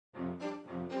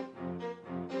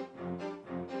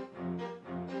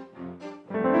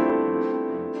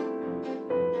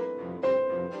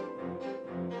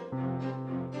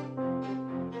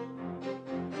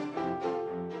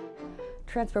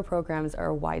transfer programs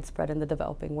are widespread in the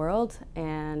developing world,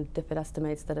 and DFID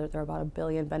estimates that there are about 1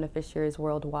 billion beneficiaries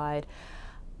worldwide.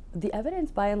 The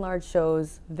evidence by and large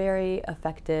shows very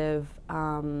effective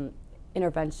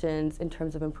interventions in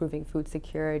terms of improving food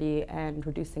security and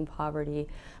reducing poverty,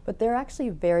 but there are actually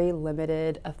very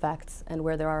limited effects, and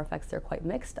where there are effects, they're quite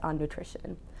mixed on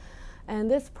nutrition.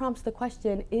 And this prompts the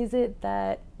question, is it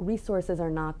that resources are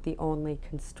not the only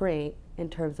constraint in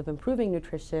terms of improving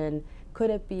nutrition? Could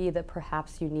it be that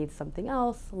perhaps you need something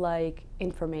else, like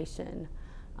information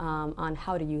on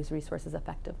how to use resources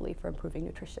effectively for improving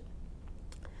nutrition?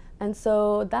 And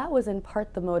so that was in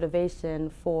part the motivation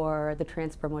for the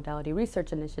Transfer Modality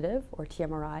Research Initiative, or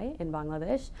TMRI, in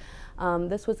Bangladesh.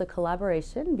 This was a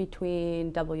collaboration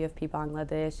between WFP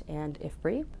Bangladesh and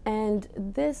IFPRI. And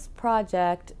this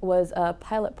project was a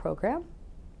pilot program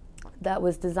that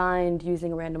was designed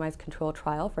using a randomized control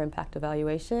trial for impact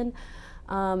evaluation.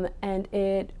 And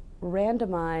it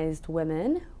randomized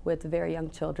women with very young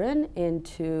children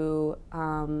into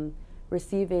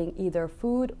receiving either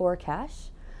food or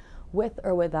cash, with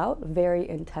or without very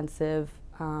intensive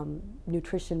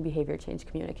nutrition behavior change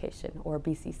communication, or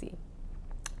BCC.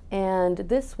 And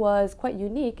this was quite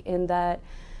unique in that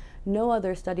no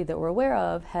other study that we're aware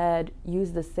of had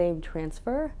used the same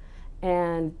transfer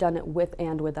and done it with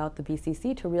and without the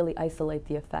BCC to really isolate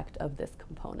the effect of this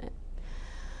component.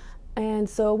 And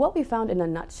so what we found in a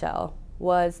nutshell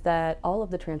was that all of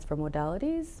the transfer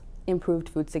modalities improved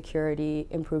food security,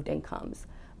 improved incomes,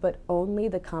 but only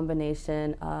the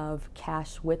combination of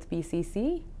cash with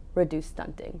BCC reduced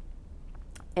stunting.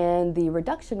 And the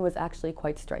reduction was actually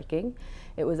quite striking.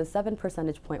 It was a 7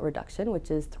 percentage point reduction,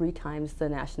 which is 3 times the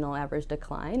national average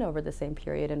decline over the same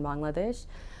period in Bangladesh.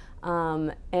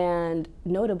 And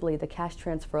notably, the cash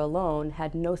transfer alone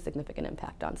had no significant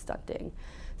impact on stunting.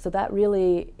 So that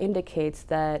really indicates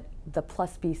that the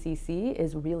plus BCC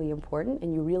is really important,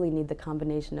 and you really need the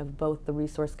combination of both the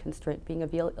resource constraint being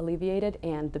alleviated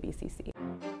and the BCC.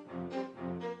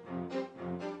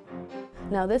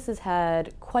 Now, this has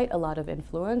had quite a lot of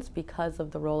influence because of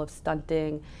the role of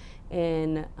stunting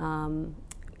in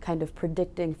kind of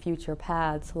predicting future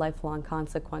paths, lifelong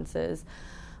consequences.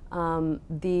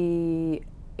 The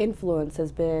influence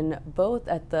has been both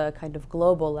at the kind of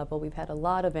global level. We've had a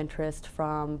lot of interest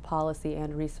from policy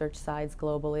and research sides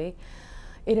globally.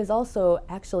 It has also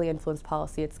actually influenced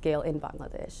policy at scale in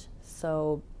Bangladesh.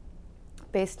 So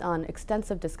based on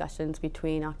extensive discussions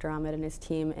between Dr. Ahmed and his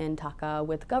team in Dhaka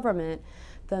with government,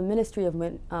 the Ministry of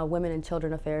Women and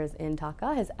Children Affairs in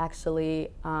Dhaka has actually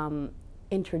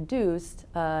introduced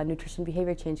a nutrition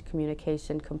behavior change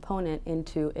communication component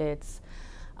into its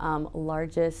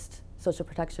largest social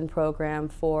protection program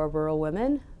for rural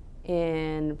women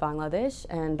in Bangladesh,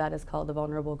 and that is called the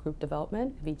Vulnerable Group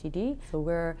Development, VGD. So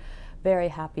we're very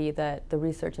happy that the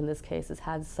research in this case has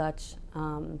had such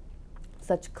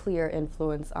clear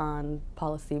influence on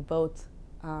policy, both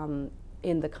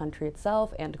in the country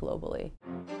itself and globally.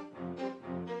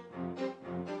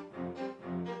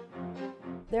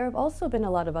 There have also been a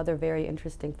lot of other very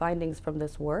interesting findings from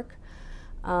this work.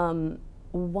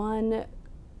 One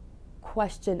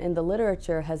question in the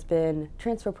literature has been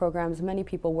transfer programs. Many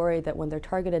people worry that when they're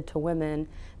targeted to women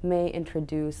may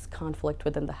introduce conflict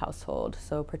within the household.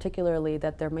 So particularly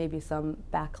that there may be some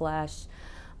backlash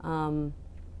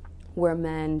where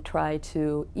men try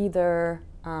to either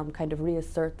kind of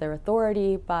reassert their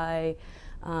authority by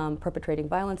perpetrating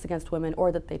violence against women,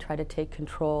 or that they try to take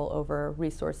control over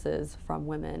resources from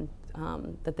women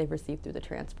that they've received through the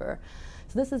transfer.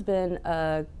 So this has been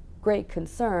a great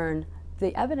concern.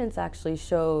 The evidence actually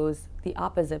shows the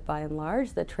opposite by and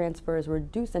large, that transfers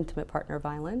reduce intimate partner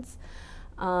violence.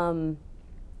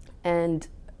 And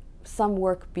some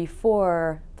work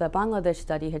before the Bangladesh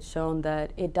study had shown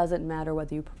that it doesn't matter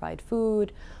whether you provide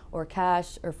food or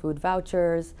cash or food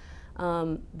vouchers.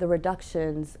 The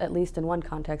reductions, at least in one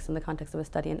context, in the context of a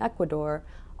study in Ecuador,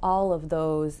 all of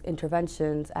those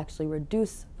interventions actually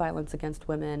reduce violence against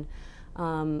women,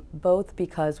 both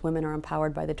because women are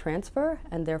empowered by the transfer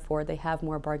and therefore they have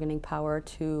more bargaining power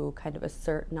to kind of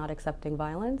assert not accepting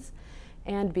violence,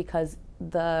 and because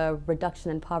the reduction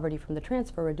in poverty from the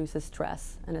transfer reduces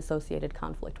stress and associated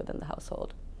conflict within the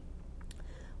household.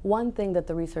 One thing that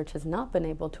the research has not been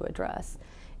able to address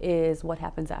is what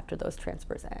happens after those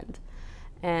transfers end.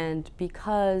 And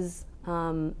because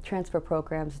transfer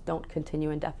programs don't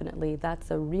continue indefinitely, that's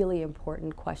a really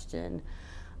important question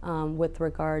with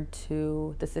regard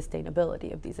to the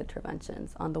sustainability of these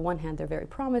interventions. On the one hand, they're very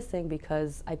promising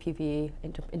because IPV,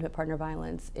 intimate partner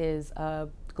violence, is a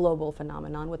global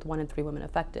phenomenon with 1 in 3 women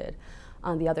affected.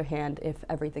 On the other hand, if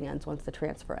everything ends once the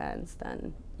transfer ends,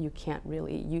 then you can't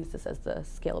really use this as the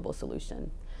scalable solution.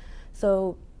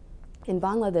 So in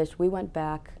Bangladesh, we went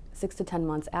back 6 to 10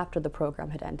 months after the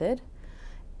program had ended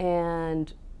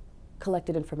and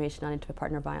collected information on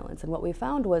intimate-partner violence. And what we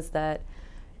found was that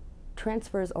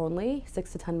transfers only,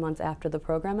 6 to 10 months after the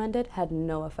program ended, had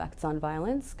no effects on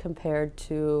violence compared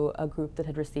to a group that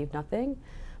had received nothing.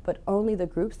 But only the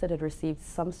groups that had received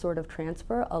some sort of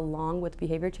transfer along with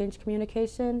behavior change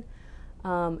communication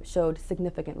showed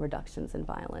significant reductions in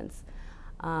violence.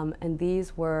 And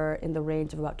these were in the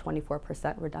range of about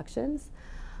 24% reductions.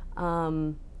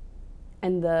 And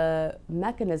the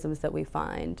mechanisms that we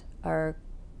find are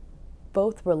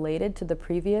both related to the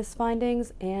previous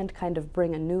findings and kind of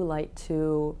bring a new light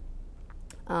to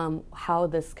how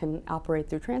this can operate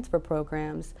through transfer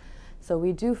programs. So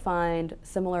we do find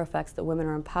similar effects that women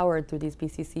are empowered through these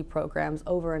BCC programs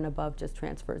over and above just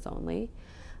transfers only.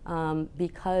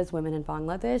 Because women in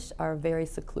Bangladesh are very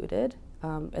secluded,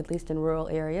 at least in rural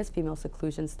areas, female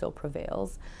seclusion still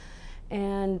prevails.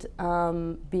 And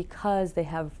because they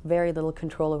have very little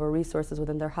control over resources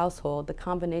within their household, the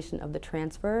combination of the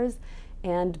transfers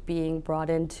and being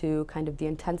brought into kind of the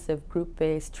intensive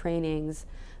group-based trainings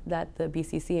that the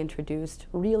BCC introduced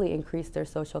really increased their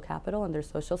social capital and their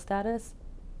social status.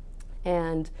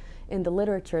 And in the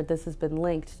literature, this has been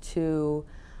linked to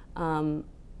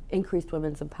increased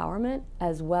women's empowerment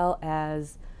as well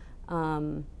as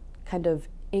kind of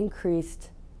increased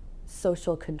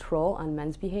social control on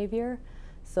men's behavior.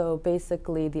 So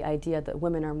basically the idea that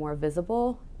women are more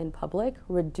visible in public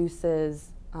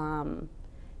reduces,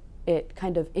 it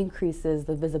kind of increases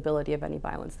the visibility of any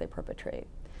violence they perpetrate.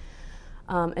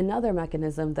 Another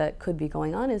mechanism that could be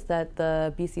going on is that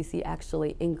the BCC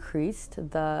actually increased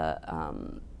the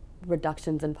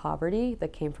reductions in poverty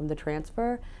that came from the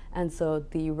transfer, and so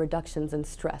the reductions in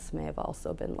stress may have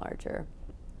also been larger.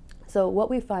 So what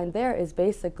we find there is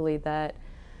basically that,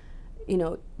 you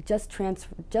know, just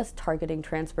targeting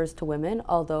transfers to women,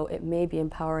 although it may be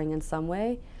empowering in some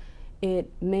way, it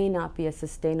may not be a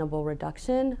sustainable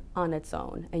reduction on its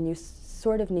own, and you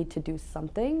sort of need to do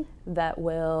something that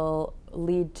will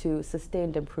lead to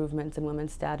sustained improvements in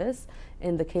women's status.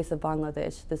 In the case of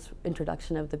Bangladesh, this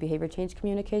introduction of the behavior change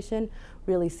communication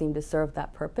really seemed to serve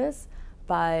that purpose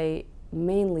by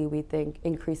mainly, we think,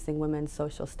 increasing women's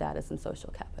social status and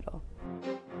social capital.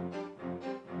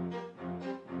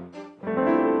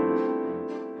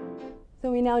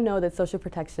 So we now know that social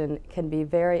protection can be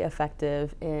very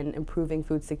effective in improving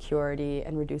food security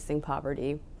and reducing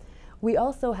poverty. We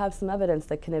also have some evidence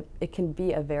that it can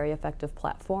be a very effective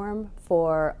platform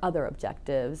for other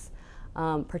objectives,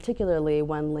 particularly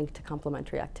when linked to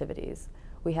complementary activities.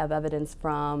 We have evidence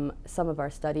from some of our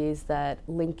studies that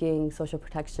linking social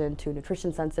protection to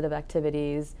nutrition-sensitive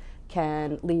activities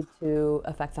can lead to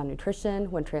effects on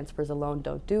nutrition when transfers alone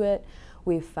don't do it.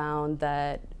 We've found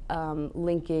that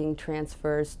linking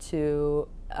transfers to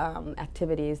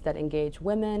activities that engage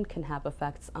women can have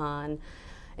effects on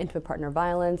intimate partner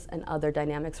violence and other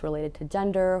dynamics related to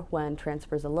gender when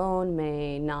transfers alone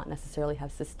may not necessarily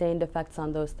have sustained effects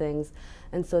on those things.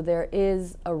 And so there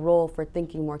is a role for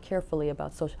thinking more carefully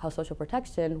about how social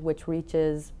protection, which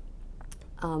reaches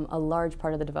a large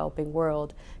part of the developing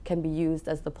world, can be used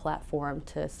as the platform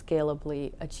to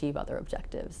scalably achieve other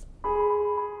objectives.